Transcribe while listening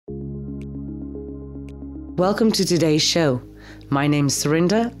Welcome to today's show. My name's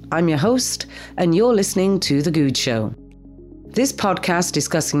Surinder, I'm your host, and you're listening to The Goode Show. This podcast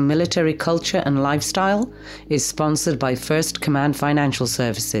discussing military culture and lifestyle is sponsored by First Command Financial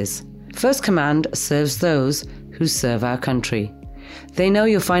Services. First Command serves those who serve our country. They know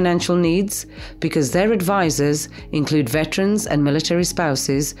your financial needs because their advisors include veterans and military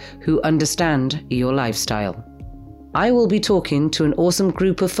spouses who understand your lifestyle. I will be talking to an awesome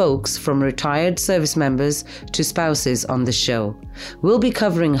group of folks from retired service members to spouses on the show. We'll be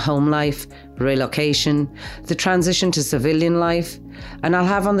covering home life, relocation, the transition to civilian life, and I'll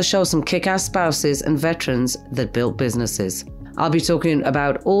have on the show some kick-ass spouses and veterans that built businesses. I'll be talking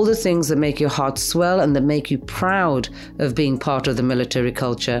about all the things that make your heart swell and that make you proud of being part of the military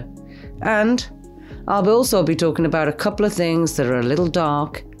culture. And I'll also be talking about a couple of things that are a little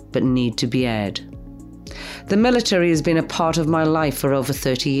dark but need to be aired. The military has been a part of my life for over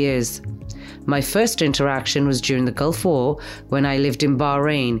 30 years. My first interaction was during the Gulf War when I lived in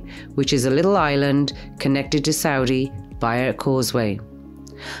Bahrain, which is a little island connected to Saudi via a causeway.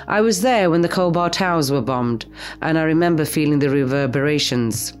 I was there when the Khobar Towers were bombed, and I remember feeling the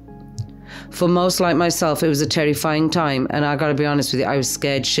reverberations. For most like myself, it was a terrifying time, and I gotta be honest with you, I was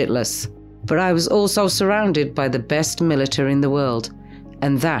scared shitless. But I was also surrounded by the best military in the world,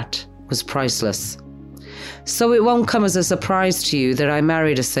 and that was priceless. So it won't come as a surprise to you that I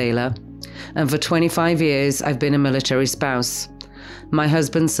married a sailor, and for 25 years I've been a military spouse. My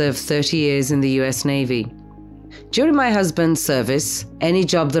husband served 30 years in the US Navy. During my husband's service, any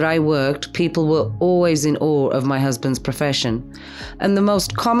job that I worked, people were always in awe of my husband's profession. And the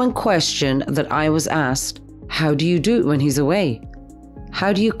most common question that I was asked, how do you do it when he's away?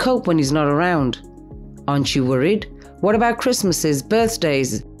 How do you cope when he's not around? Aren't you worried? What about Christmases,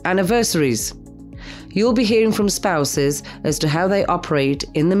 birthdays, anniversaries? You'll be hearing from spouses as to how they operate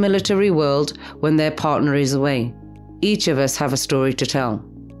in the military world when their partner is away. Each of us have a story to tell.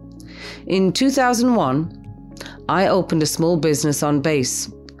 In 2001, I opened a small business on base,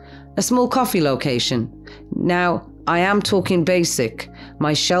 a small coffee location. Now, I am talking basic.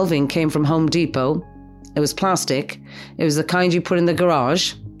 My shelving came from Home Depot. It was plastic. It was the kind you put in the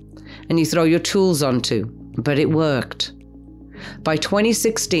garage and you throw your tools onto, but it worked. By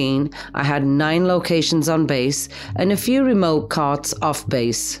 2016, I had 9 locations on base and a few remote carts off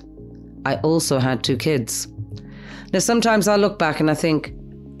base. I also had 2 kids. Now, sometimes I look back and I think,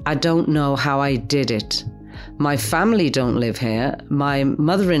 I don't know how I did it. My family don't live here. My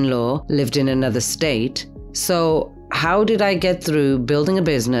mother-in-law lived in another state. So how did I get through building a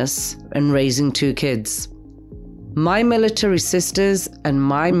business and raising 2 kids? My military sisters and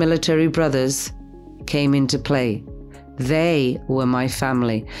my military brothers came into play. They were my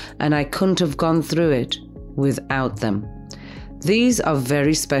family, and I couldn't have gone through it without them. These are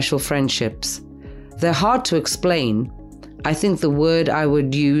very special friendships. They're hard to explain. I think the word I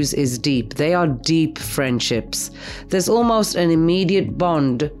would use is deep. They are deep friendships. There's almost an immediate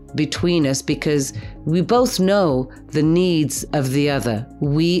bond between us because we both know the needs of the other.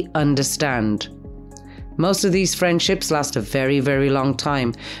 We understand. Most of these friendships last a very, very long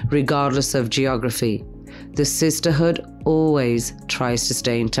time, regardless of geography. The sisterhood always tries to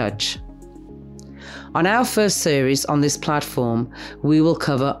stay in touch. On our first series on this platform, we will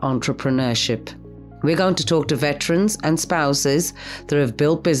cover entrepreneurship. We're going to talk to veterans and spouses that have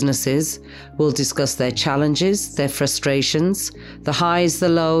built businesses. We'll discuss their challenges, their frustrations, the highs, the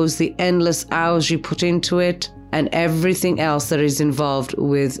lows, the endless hours you put into it, and everything else that is involved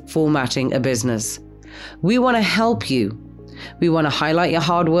with formatting a business. We want to help you. We want to highlight your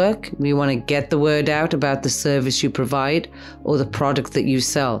hard work. We want to get the word out about the service you provide or the product that you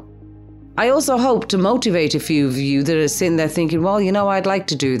sell. I also hope to motivate a few of you that are sitting there thinking, well, I'd like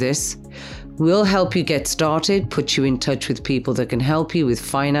to do this. We'll help you get started, put you in touch with people that can help you with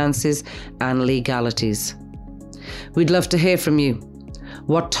finances and legalities. We'd love to hear from you.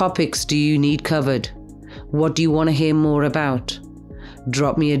 What topics do you need covered? What do you want to hear more about?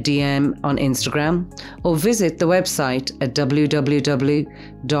 Drop me a DM on Instagram or visit the website at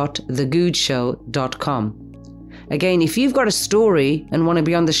www.thegoodeshow.com. Again, if you've got a story and want to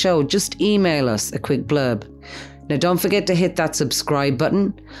be on the show, just email us a quick blurb. Now, don't forget to hit that subscribe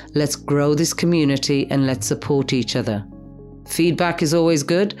button. Let's grow this community and let's support each other. Feedback is always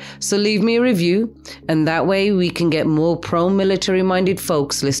good, so leave me a review, and that way we can get more pro-military-minded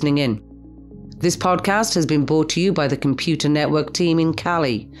folks listening in. This podcast has been brought to you by the Computer Network team in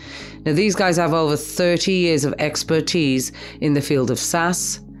Cali. Now, these guys have over 30 years of expertise in the field of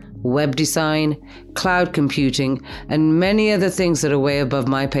SaaS, web design, cloud computing, and many other things that are way above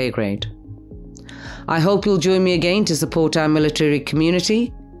my pay grade. I hope you'll join me again to support our military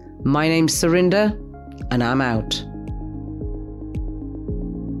community. My name's Surinder. and I'm out.